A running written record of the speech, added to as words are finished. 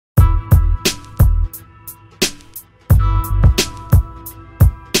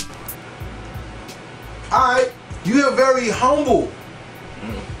you're very humble.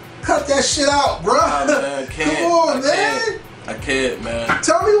 Cut that shit out, bro. Man, Come on, man. I can't, man.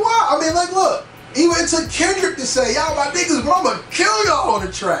 Tell me why. I mean, like, look. Even it took Kendrick to say, y'all my niggas, but I'm gonna kill y'all on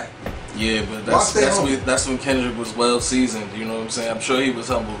the track. Yeah, but that's when Kendrick was well seasoned. You know what I'm saying? I'm sure he was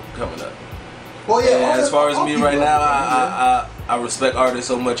humble coming up. Well, yeah. And as far as me right now, I respect artists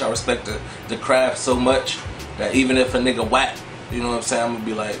so much. I respect the craft so much that even if a nigga whack, you know what I'm saying, I'm gonna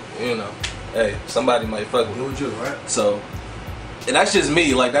be like, you know, hey, somebody might fuck with you, right? So, and that's just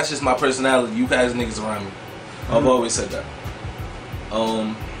me. Like, that's just my personality. You guys niggas around me. I've always said that.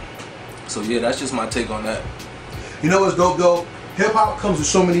 So yeah, that's just my take on that. You know what's dope though? Hip hop comes with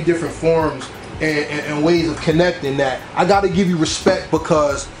so many different forms and ways of connecting that I gotta give you respect,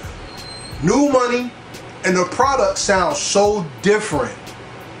 because New Money and the product sound so different.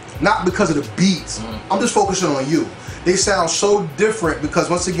 Not because of the beats. I'm just focusing on you. They sound so different because,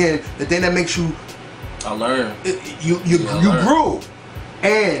 once again, the thing that makes you, I learned. You grew.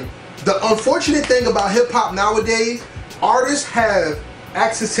 And the unfortunate thing about hip hop nowadays, artists have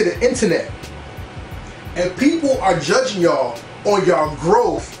access to the internet, and people are judging y'all on your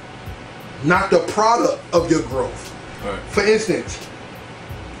growth, not the product of your growth. Right. For instance,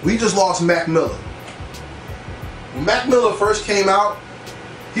 we just lost Mac Miller. When Mac Miller first came out,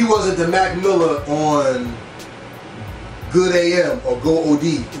 he wasn't the Mac Miller on Good AM or Go OD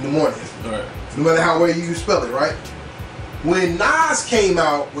in the morning. Right. No matter how way you spell it, right? When Nas came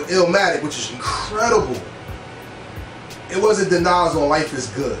out with Illmatic, which is incredible, it wasn't the Nas on Life is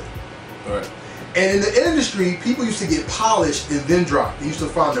Good. Right. And in the industry, people used to get polished and then drop. They used to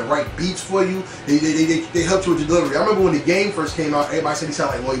find the right beats for you. They helped you with your delivery. I remember when The Game first came out, everybody said he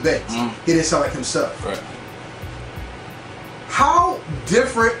sounded like Lloyd Banks. He didn't sound like himself. Right. How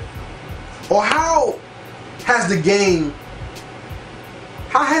different, or how has the game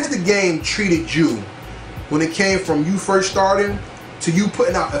treated you when it came from you first starting to you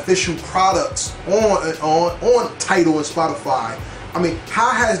putting out official products on Tidal and Spotify? I mean,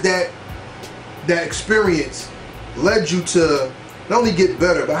 how has that experience led you to not only get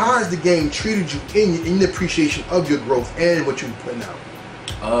better, but how has the game treated you in the appreciation of your growth and what you're putting out?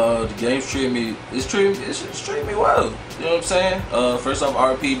 The game's treating me well. You know what I'm saying? First off,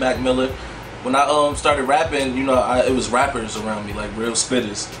 RP Mac Miller. When I started rapping, you know, it was rappers around me, like real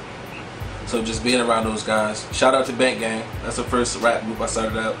spitters. So just being around those guys. Shout out to Bank Gang. That's the first rap group I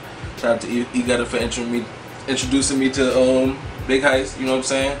started out. Shout out to E Gutter for introducing me to Big Heist. You know what I'm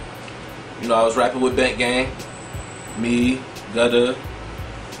saying? You know, I was rapping with Bank Gang, me, Gutter,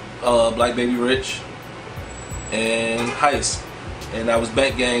 Black Baby Rich, and Heist. And I was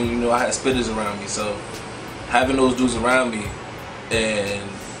Bank Gang. You know, I had spitters around me. So having those dudes around me, and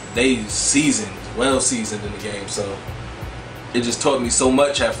they well seasoned in the game. So it just taught me so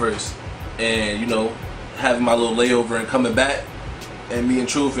much at first. And you know, having my little layover and coming back, and me and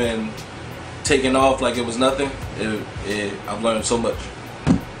Truth and taking off like it was nothing, I've learned so much.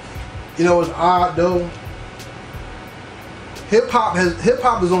 You know what's odd though? Hip hop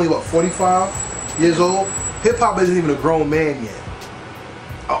is only what, 45 years old. Hip hop isn't even a grown man yet.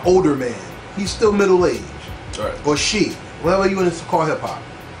 An older man. He's still middle aged. Right. Or she, whatever you want to call hip hop.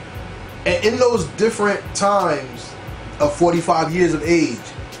 And in those different times of 45 years of age,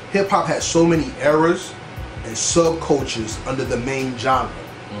 hip hop has so many eras and subcultures under the main genre.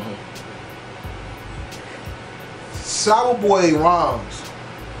 Sour Boy rhymes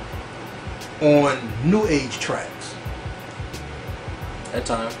on new age tracks. At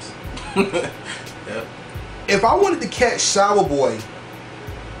times. Yeah. If I wanted to catch Sour Boy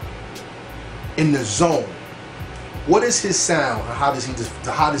in the zone, what is his sound? Or how does he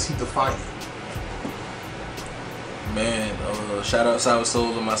define it? Man, shout out Sour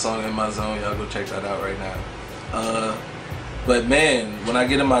Soul and my song In My Zone. Y'all go check that out right now. But man, when I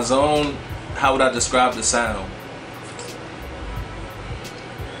get in my zone, how would I describe the sound?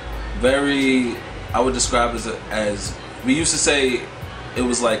 I would describe it as we used to say it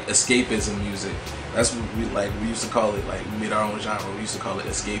was like escapism music. That's what we used to call it. Like, we made our own genre. We used to call it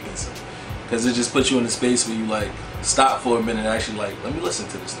escapism, because it just puts you in a space where you like stop for a minute and actually like, let me listen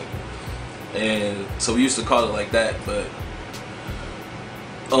to this nigga. And so we used to call it like that. But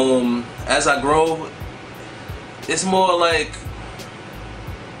as I grow, it's more like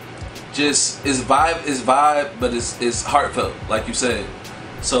just it's vibe, but it's heartfelt, like you said.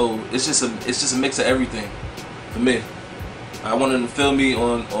 So it's just a mix of everything for me. I want them to feel me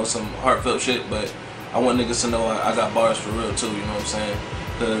on some heartfelt shit, but I want niggas to know I got bars for real too. You know what I'm saying?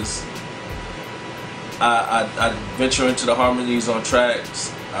 Because I venture into the harmonies on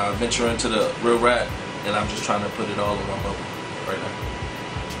tracks. I venture into the real rap, and I'm just trying to put it all in my bubble right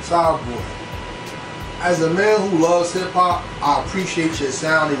now. Sour Boy. as a man who loves hip hop, I appreciate your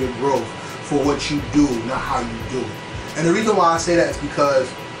sound and your growth for what you do, not how you do it. And the reason why I say that is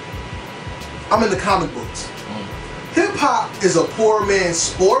because I'm in the comic books. Hip hop is a poor man's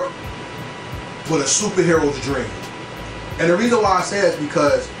sport with a superhero's dream. And the reason why I say that is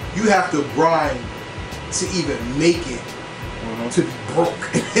because you have to grind to even make it to be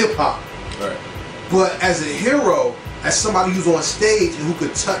broke in hip hop. Right. But as a hero, as somebody who's on stage and who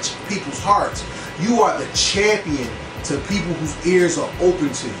could touch people's hearts, you are the champion to people whose ears are open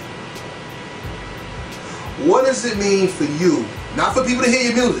to you. What does it mean for you? Not for people to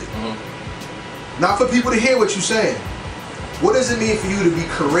hear your music. Not for people to hear what you're saying. What does it mean for you to be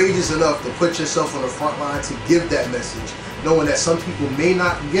courageous enough to put yourself on the front line to give that message, knowing that some people may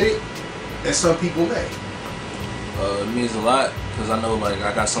not get it and some people may? It means a lot because I know like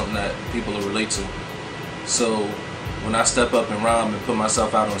I got something that people will relate to. So when I step up and rhyme and put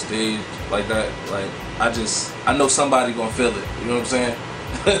myself out on stage like that, like I know somebody gonna feel it. You know what I'm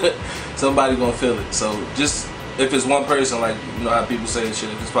saying? Somebody gonna feel it. So just if it's one person, like you know how people say shit,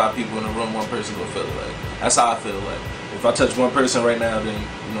 if it's 5 people in the room, one person gonna feel it. Like that's how I feel. Like if I touch one person right now, then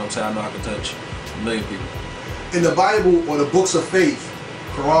you know what I'm saying, I know I can touch a million people. In the Bible or the books of faith,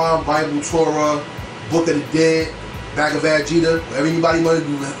 Quran, Bible, Torah, Book of the Dead, Bhagavad Gita, whatever anybody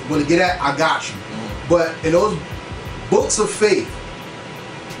want to get at, I got you. But in those books of faith,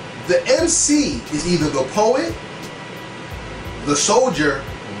 the MC is either the poet, the soldier,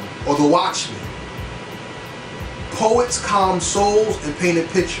 or the watchman. Poets calmed souls and painted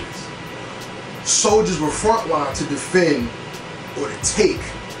pictures. Soldiers were frontline to defend or to take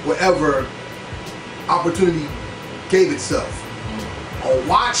whatever opportunity gave itself. A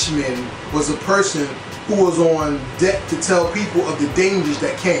watchman was a person who was on deck to tell people of the dangers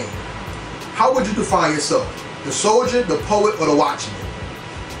that came. How would you define yourself? The soldier, the poet, or the watchman?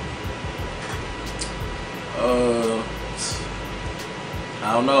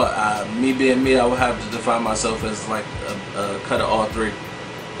 I don't know. Me being me, I would have to define myself as like a cut of all three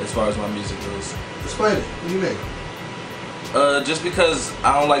as far as my music goes. Explain it. What do you mean? Just because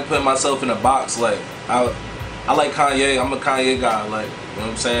I don't like putting myself in a box. Like I like Kanye. I'm a Kanye guy. Like you know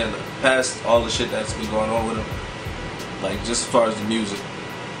what I'm saying. Past all the shit that's been going on with him. Like just as far as the music.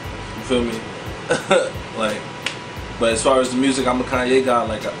 You feel me? Like, but as far as the music, I'm a Kanye guy.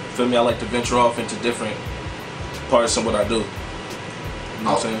 Like, feel me? I like to venture off into different parts of what I do. You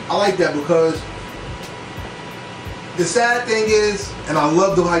know what I'm saying? I like that because the sad thing is, and I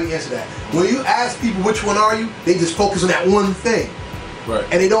love how you answer that. When you ask people which one are you, they just focus on that one thing. Right.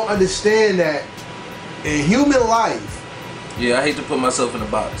 And they don't understand that in human life. Yeah, I hate to put myself in a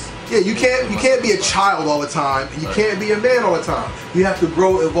box. Yeah, you can't be a child all the time, and you can't be a man all the time. You have to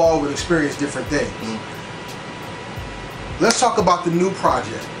grow, evolve, and experience different things. Let's talk about the new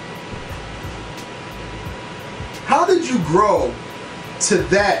project. How did you grow to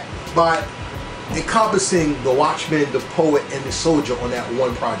that by encompassing the watchman, the poet, and the soldier on that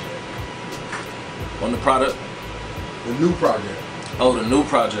one project? On the product? The new project. Oh, the new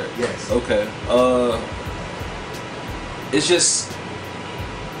project. Yes. Okay. It's just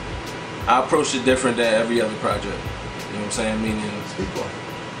I approached it different than every other project. You know what I'm saying? Meaning. Speak on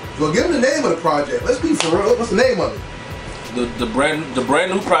it. Well, give them the name of the project. Let's be for real. What's the name of it? The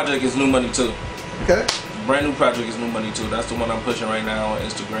brand new project is New Money 2. Okay. The brand new project is New Money 2. That's the one I'm pushing right now on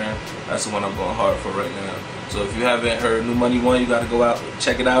Instagram. That's the one I'm going hard for right now. So if you haven't heard New Money 1, you got to go out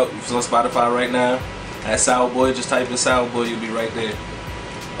check it out. It's on Spotify right now. At Sour Boy, just type in Sour Boy, you'll be right there.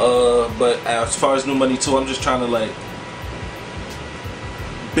 But as far as New Money 2, I'm just trying to like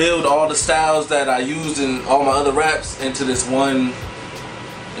build all the styles that I used in all my other raps into this one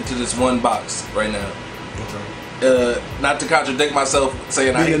box right now. Okay. Not to contradict myself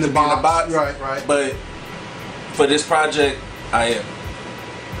saying I hate to be in the box. Right. But for this project, I am.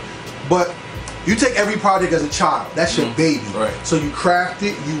 But you take every project as a child. That's your baby. Right. So you craft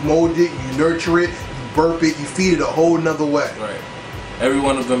it, you mold it, you nurture it, you burp it, you feed it a whole nother way. Right. Every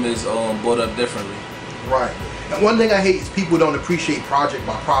one of them is brought up differently. Right. And one thing I hate is people don't appreciate project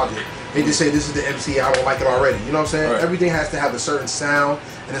by project. They just say this is the MC, I don't like it already. You know what I'm saying? Right. Everything has to have a certain sound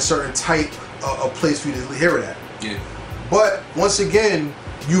and a certain type of place for you to hear it at. Yeah. But once again,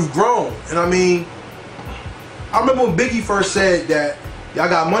 you've grown. And I mean, I remember when Biggie first said that y'all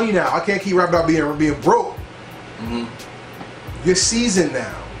got money now. I can't keep rapping about being broke. You're seasoned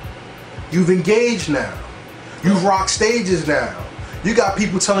now. You've engaged now. You've rocked stages now. You got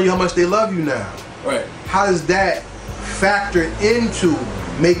people telling you how much they love you now. Right. How does that factor into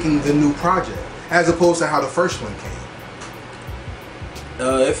making the new project as opposed to how the first one came?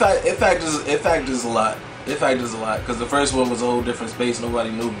 It factors a lot. It factors a lot because the first one was a whole different space.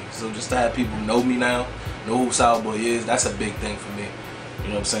 Nobody knew me, so just to have people know me now, know who Sour Boy is, that's a big thing for me. You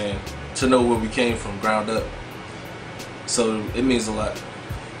know what I'm saying? To know where we came from, ground up. So it means a lot.